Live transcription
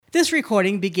This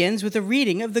recording begins with a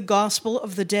reading of the Gospel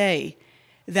of the day.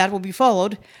 That will be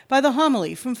followed by the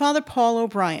homily from Father Paul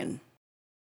O'Brien.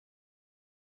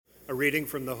 A reading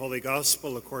from the Holy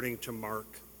Gospel according to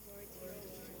Mark.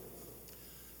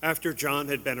 After John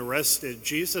had been arrested,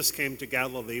 Jesus came to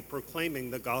Galilee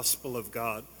proclaiming the gospel of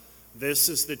God. This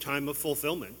is the time of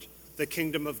fulfillment. The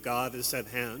kingdom of God is at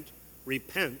hand.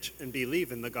 Repent and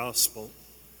believe in the gospel.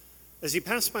 As he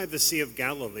passed by the Sea of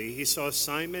Galilee, he saw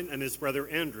Simon and his brother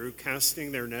Andrew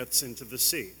casting their nets into the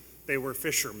sea. They were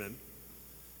fishermen.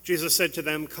 Jesus said to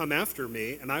them, "Come after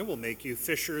me, and I will make you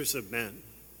fishers of men."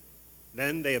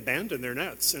 Then they abandoned their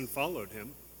nets and followed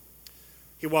him.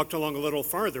 He walked along a little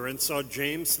farther and saw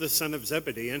James, the son of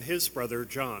Zebedee, and his brother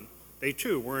John. They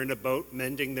too were in a boat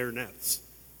mending their nets.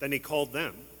 Then he called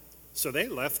them. So they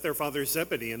left their father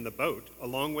Zebedee in the boat,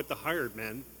 along with the hired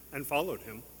men, and followed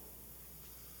him.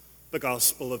 The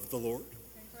Gospel of the Lord.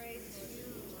 Praise to you,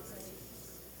 Lord.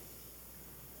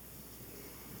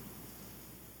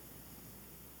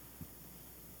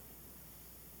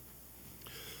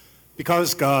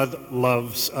 Because God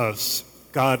loves us,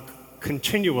 God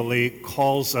continually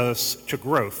calls us to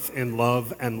growth in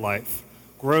love and life.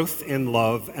 Growth in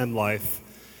love and life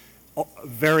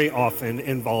very often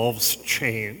involves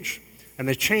change. And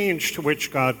the change to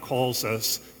which God calls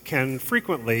us can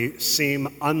frequently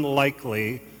seem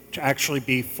unlikely to actually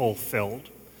be fulfilled.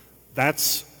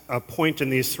 That's a point in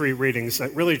these three readings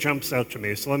that really jumps out to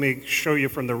me. So let me show you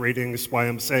from the readings why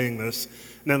I'm saying this,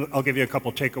 and then I'll give you a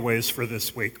couple takeaways for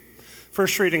this week.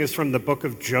 First reading is from the book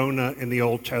of Jonah in the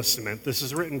Old Testament. This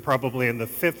is written probably in the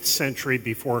 5th century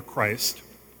before Christ.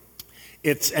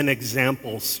 It's an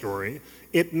example story.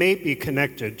 It may be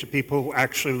connected to people who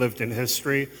actually lived in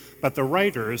history, but the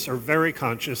writers are very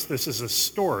conscious this is a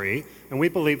story, and we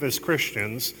believe as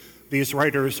Christians these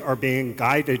writers are being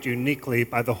guided uniquely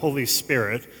by the Holy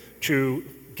Spirit to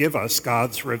give us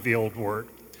God's revealed word.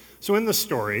 So in the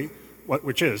story,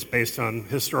 which is based on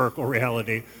historical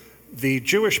reality, the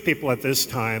Jewish people at this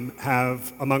time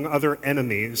have, among other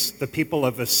enemies, the people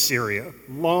of Assyria,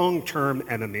 long-term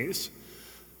enemies.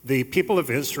 The people of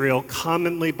Israel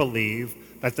commonly believe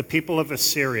that the people of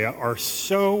Assyria are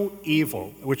so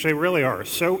evil, which they really are,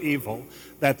 so evil,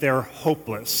 that they're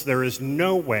hopeless. There is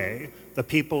no way the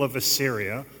people of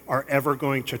Assyria are ever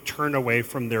going to turn away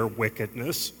from their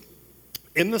wickedness.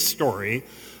 In the story,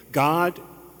 God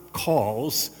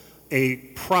calls a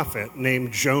prophet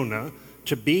named Jonah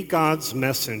to be God's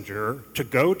messenger, to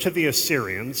go to the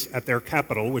Assyrians at their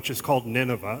capital, which is called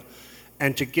Nineveh,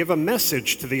 and to give a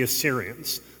message to the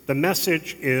Assyrians. The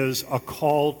message is a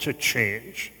call to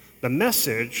change. The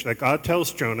message that God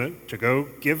tells Jonah to go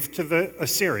give to the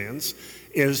Assyrians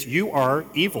is, you are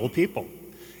evil people.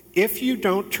 If you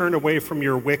don't turn away from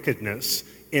your wickedness,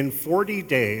 in 40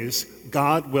 days,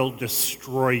 God will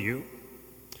destroy you.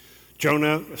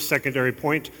 Jonah, secondary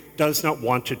point, does not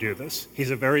want to do this. He's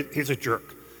a jerk,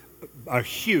 a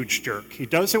huge jerk. He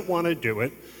doesn't want to do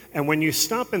it. And when you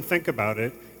stop and think about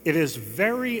it, it is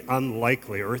very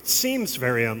unlikely, or it seems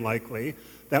very unlikely,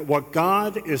 that what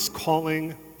God is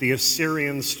calling the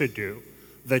Assyrians to do,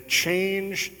 the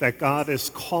change that God is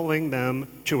calling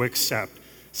them to accept,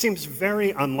 seems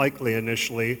very unlikely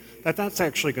initially that that's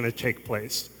actually going to take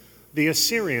place. The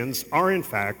Assyrians are, in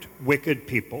fact, wicked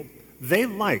people. They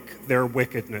like their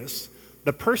wickedness.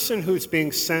 The person who's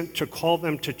being sent to call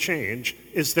them to change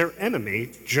is their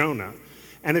enemy, Jonah.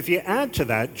 And if you add to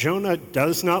that, Jonah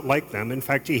does not like them. In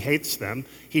fact, he hates them.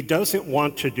 He doesn't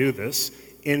want to do this.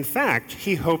 In fact,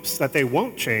 he hopes that they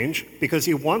won't change because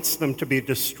he wants them to be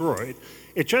destroyed.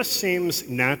 It just seems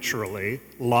naturally,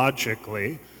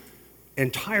 logically,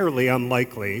 entirely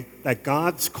unlikely that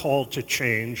God's call to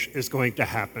change is going to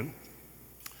happen.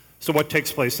 So what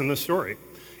takes place in the story?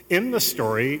 In the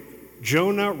story,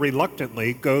 Jonah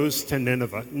reluctantly goes to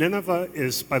Nineveh. Nineveh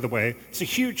is, by the way, it's a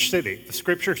huge city. The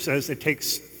scripture says it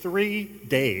takes 3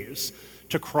 days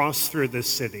to cross through this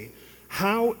city.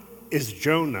 How is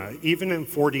Jonah, even in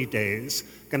 40 days,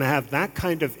 going to have that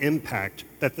kind of impact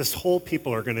that this whole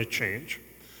people are going to change?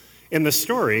 In the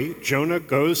story, Jonah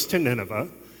goes to Nineveh.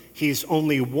 He's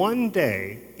only 1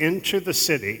 day into the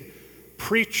city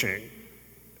preaching.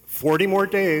 40 more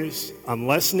days,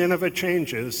 unless Nineveh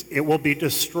changes, it will be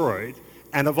destroyed.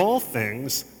 And of all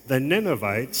things, the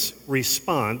Ninevites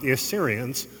respond, the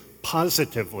Assyrians,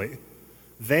 positively.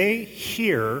 They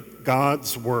hear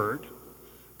God's word.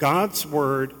 God's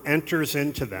word enters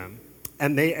into them,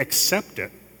 and they accept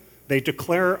it. They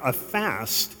declare a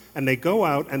fast, and they go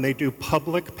out and they do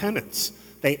public penance.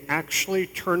 They actually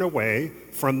turn away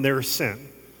from their sin.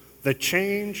 The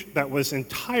change that was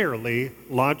entirely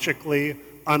logically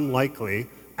unlikely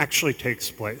actually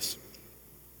takes place.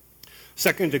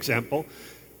 Second example,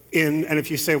 and if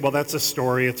you say, well, that's a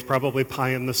story, it's probably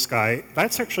pie in the sky,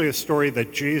 that's actually a story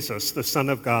that Jesus, the Son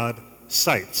of God,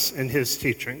 cites in his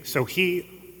teaching. So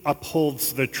he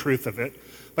upholds the truth of it.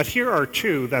 But here are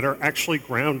two that are actually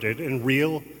grounded in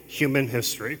real human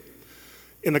history.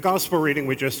 In the gospel reading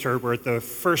we just heard, we're at the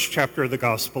first chapter of the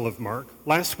Gospel of Mark.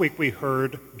 Last week we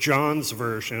heard John's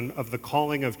version of the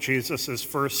calling of Jesus'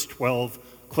 first 12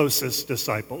 closest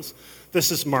disciples. This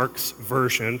is Mark's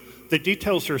version. The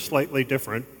details are slightly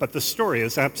different, but the story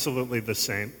is absolutely the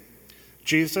same.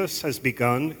 Jesus has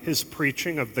begun his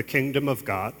preaching of the kingdom of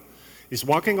God. He's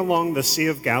walking along the Sea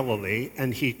of Galilee,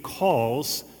 and he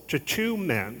calls to two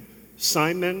men,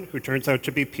 Simon, who turns out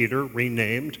to be Peter,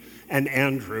 renamed, and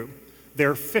Andrew.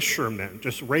 They're fishermen,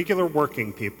 just regular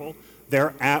working people.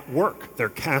 They're at work. They're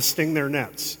casting their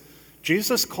nets.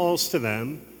 Jesus calls to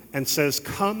them and says,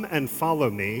 "Come and follow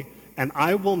me, and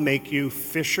I will make you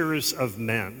fishers of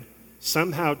men."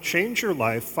 Somehow change your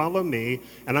life, follow me,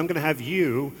 and I'm going to have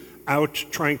you out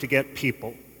trying to get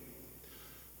people.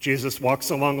 Jesus walks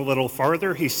along a little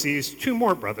farther. He sees two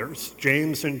more brothers,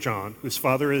 James and John, whose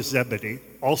father is Zebedee,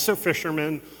 also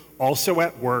fishermen, also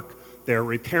at work. They're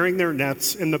repairing their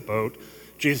nets in the boat.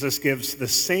 Jesus gives the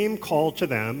same call to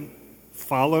them,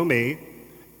 "Follow me,"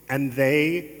 and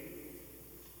they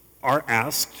are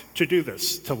asked to do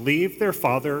this, to leave their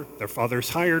father's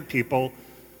hired people.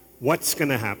 What's going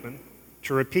to happen?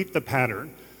 To repeat the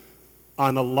pattern,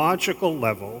 on a logical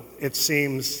level, it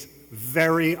seems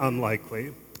very unlikely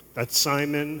that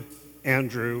Simon,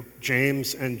 Andrew,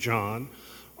 James, and John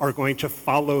are going to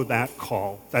follow that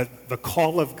call, that the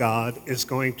call of God is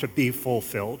going to be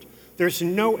fulfilled. There's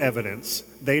no evidence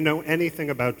they know anything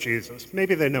about Jesus.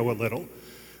 Maybe they know a little.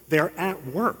 They're at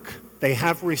work. They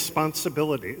have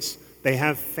responsibilities. They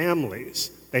have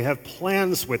families. They have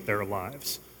plans with their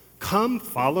lives. Come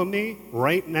follow me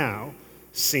right now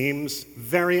seems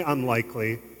very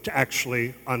unlikely to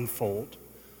actually unfold.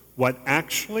 What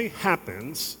actually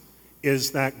happens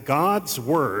is that God's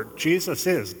word, Jesus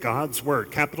is God's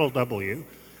word, capital W,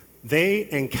 they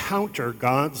encounter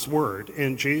God's word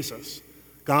in Jesus.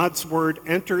 God's word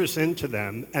enters into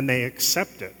them and they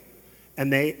accept it.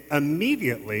 And they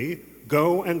immediately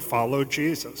go and follow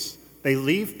Jesus. They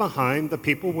leave behind the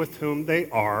people with whom they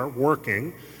are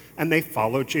working and they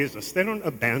follow Jesus. They don't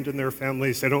abandon their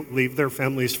families. They don't leave their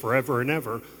families forever and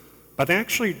ever. But they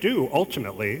actually do,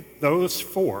 ultimately, those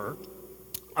four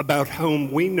about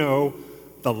whom we know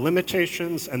the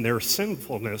limitations and their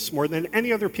sinfulness more than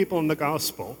any other people in the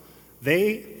gospel.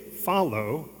 They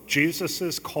follow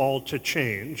Jesus' call to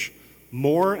change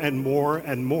more and more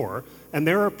and more. And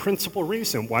they're a principal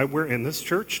reason why we're in this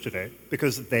church today,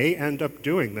 because they end up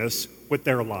doing this with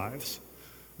their lives.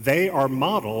 They are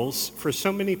models for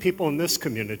so many people in this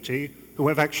community who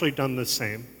have actually done the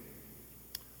same.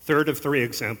 Third of three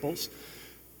examples.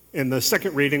 In the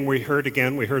second reading we heard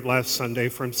last Sunday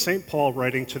from St. Paul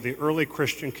writing to the early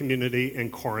Christian community in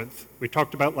Corinth. We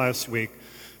talked about last week,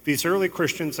 these early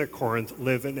Christians at Corinth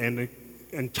live in an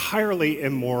entirely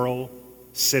immoral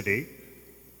city,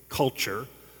 culture.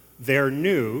 They're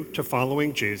new to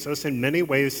following Jesus. In many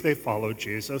ways they follow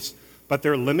Jesus, but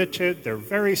they're limited, they're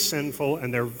very sinful,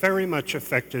 and they're very much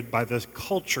affected by the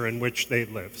culture in which they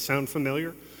live. Sound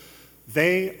familiar?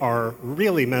 They are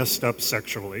really messed up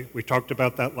sexually. We talked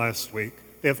about that last week.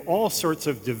 They have all sorts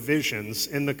of divisions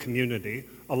in the community,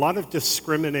 a lot of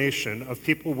discrimination of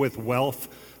people with wealth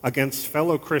against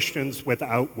fellow Christians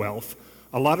without wealth,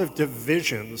 a lot of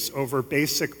divisions over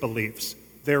basic beliefs.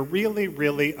 They're really,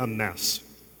 really a mess.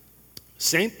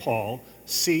 St. Paul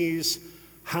sees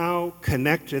how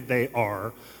connected they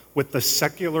are with the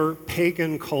secular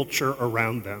pagan culture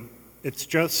around them. It's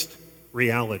just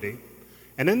reality.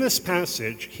 And in this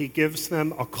passage, he gives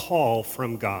them a call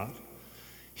from God.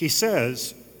 He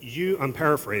says, I'm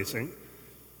paraphrasing,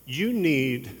 you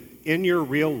need in your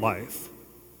real life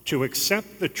to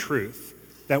accept the truth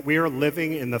that we are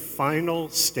living in the final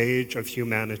stage of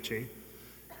humanity.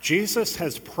 Jesus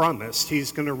has promised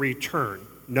he's going to return.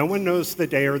 No one knows the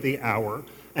day or the hour,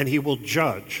 and he will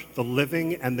judge the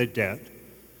living and the dead.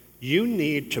 You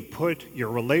need to put your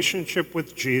relationship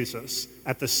with Jesus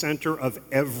at the center of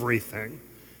everything.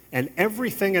 And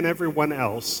everything and everyone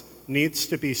else needs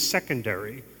to be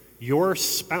secondary. Your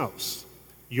spouse,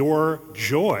 your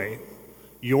joy,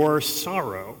 your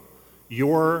sorrow,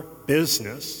 your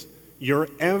business, your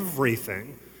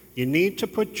everything. You need to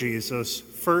put Jesus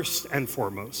first and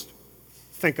foremost.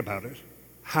 Think about it.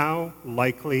 How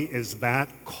likely is that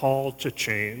call to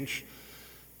change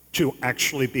to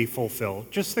actually be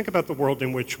fulfilled? Just think about the world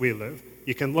in which we live.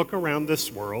 You can look around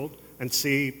this world and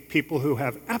see people who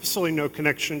have absolutely no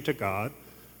connection to God,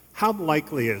 how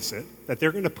likely is it that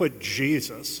they're going to put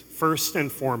Jesus first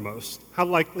and foremost? How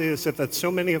likely is it that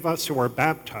so many of us who are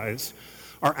baptized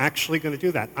are actually going to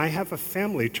do that? I have a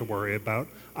family to worry about.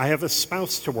 I have a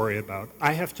spouse to worry about.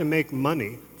 I have to make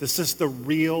money. This is the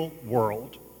real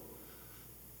world.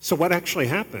 So what actually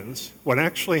happens,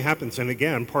 and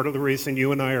again, part of the reason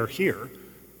you and I are here,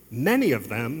 many of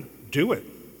them do it.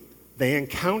 They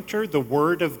encounter the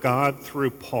Word of God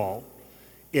through Paul.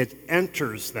 It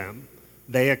enters them.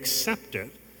 They accept it,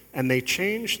 and they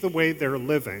change the way they're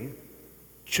living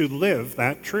to live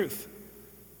that truth.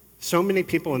 So many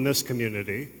people in this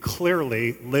community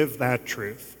clearly live that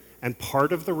truth, and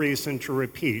part of the reason to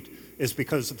repeat is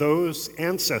because those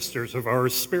ancestors of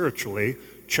ours spiritually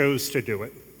chose to do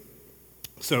it.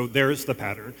 So there's the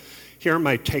pattern. Here are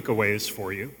my takeaways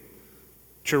for you.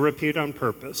 To repeat on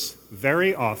purpose,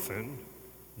 very often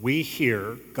we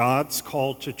hear God's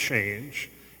call to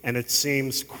change, and it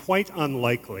seems quite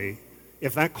unlikely,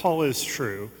 if that call is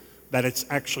true, that it's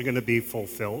actually going to be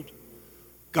fulfilled.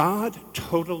 God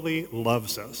totally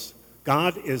loves us.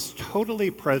 God is totally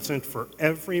present for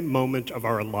every moment of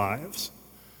our lives.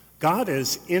 God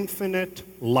is infinite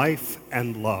life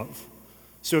and love.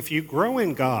 So if you grow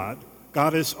in God,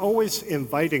 God is always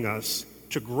inviting us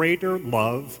to greater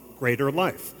love, greater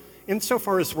life.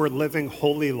 Insofar as we're living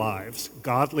holy lives,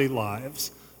 godly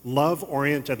lives,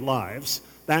 love-oriented lives,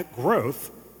 that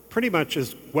growth pretty much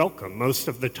is welcome most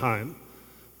of the time.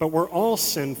 But we're all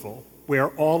sinful. We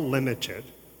are all limited.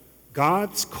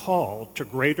 God's call to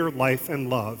greater life and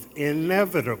love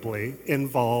inevitably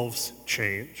involves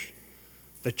change.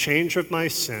 The change of my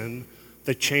sin,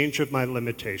 the change of my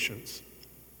limitations.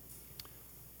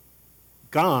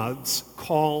 God's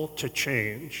call to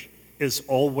change is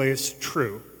always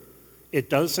true. It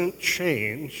doesn't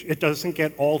change, it doesn't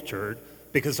get altered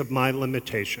because of my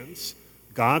limitations.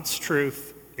 God's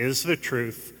truth,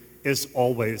 is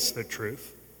always the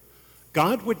truth.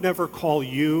 God would never call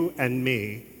you and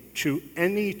me to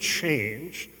any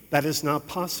change that is not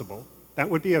possible. That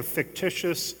would be a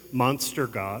fictitious monster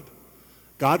God.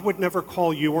 God would never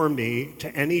call you or me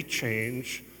to any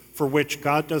change for which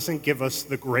God doesn't give us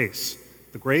the grace.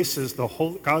 The grace is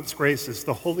God's grace is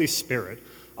the Holy Spirit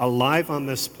alive on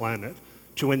this planet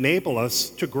to enable us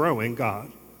to grow in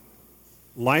God.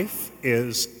 Life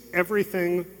is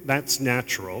everything that's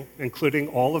natural, including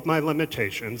all of my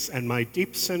limitations and my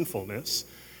deep sinfulness,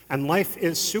 and life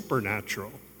is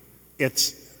supernatural.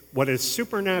 It's what is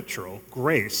supernatural,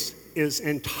 grace, is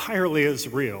entirely as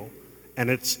real and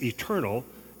it's eternal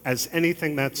as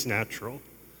anything that's natural.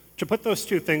 To put those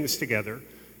two things together,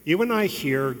 you and I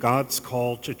hear God's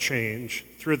call to change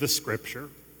through the Scripture,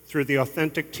 through the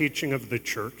authentic teaching of the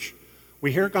church.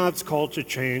 We hear God's call to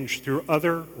change through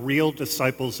other real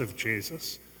disciples of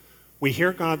Jesus. We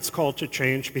hear God's call to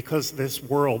change because this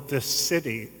world, this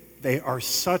city, they are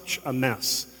such a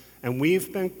mess. And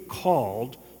we've been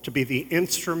called to be the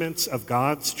instruments of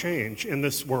God's change in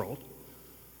this world.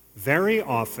 Very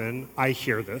often I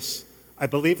hear this. I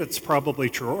believe it's probably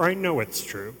true, or I know it's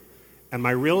true. And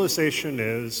my realization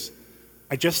is,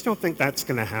 I just don't think that's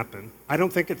going to happen. I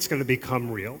don't think it's going to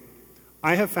become real.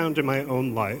 I have found in my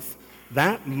own life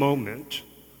that moment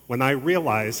when I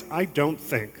realize I don't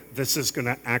think this is going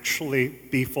to actually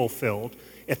be fulfilled,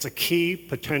 it's a key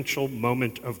potential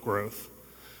moment of growth.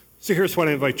 So here's what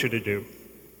I invite you to do.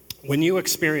 When you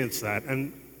experience that,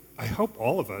 and I hope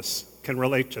all of us can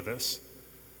relate to this,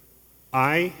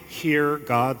 I hear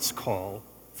God's call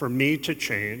for me to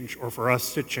change or for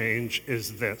us to change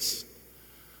is this.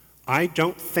 I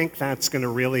don't think that's going to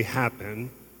really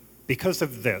happen because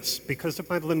of this, because of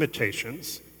my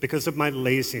limitations, because of my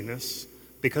laziness,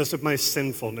 because of my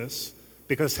sinfulness,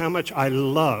 because how much I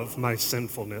love my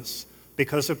sinfulness,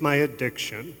 because of my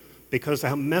addiction, because of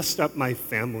how messed up my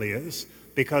family is,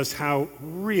 because how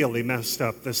really messed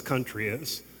up this country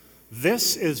is.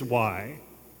 This is why,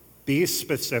 be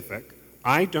specific,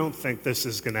 I don't think this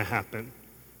is going to happen.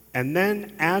 And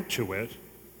then add to it,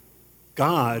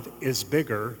 God is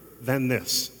bigger than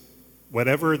this.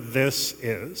 Whatever this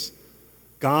is,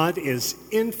 God is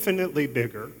infinitely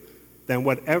bigger than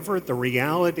whatever the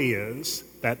reality is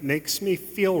that makes me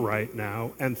feel right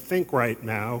now and think right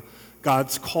now.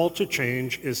 God's call to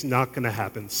change is not going to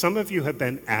happen. Some of you have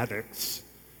been addicts.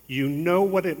 You know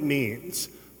what it means.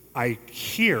 I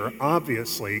hear,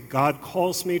 obviously, God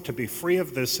calls me to be free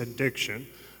of this addiction.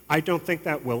 I don't think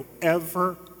that will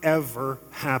ever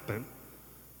happen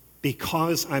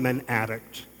because I'm an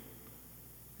addict.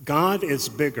 God is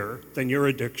bigger than your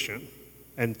addiction.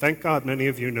 And thank God many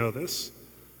of you know this.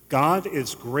 God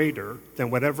is greater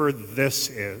than whatever this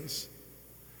is.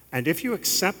 And if you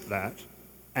accept that,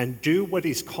 and do what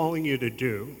he's calling you to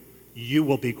do, you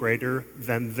will be greater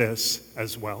than this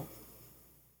as well.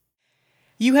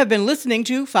 You have been listening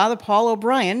to Father Paul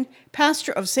O'Brien,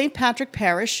 pastor of St. Patrick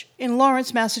Parish in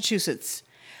Lawrence, Massachusetts.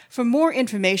 For more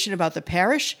information about the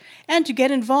parish and to get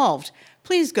involved,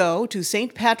 please go to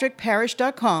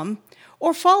stpatrickparish.com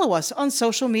or follow us on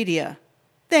social media.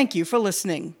 Thank you for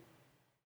listening.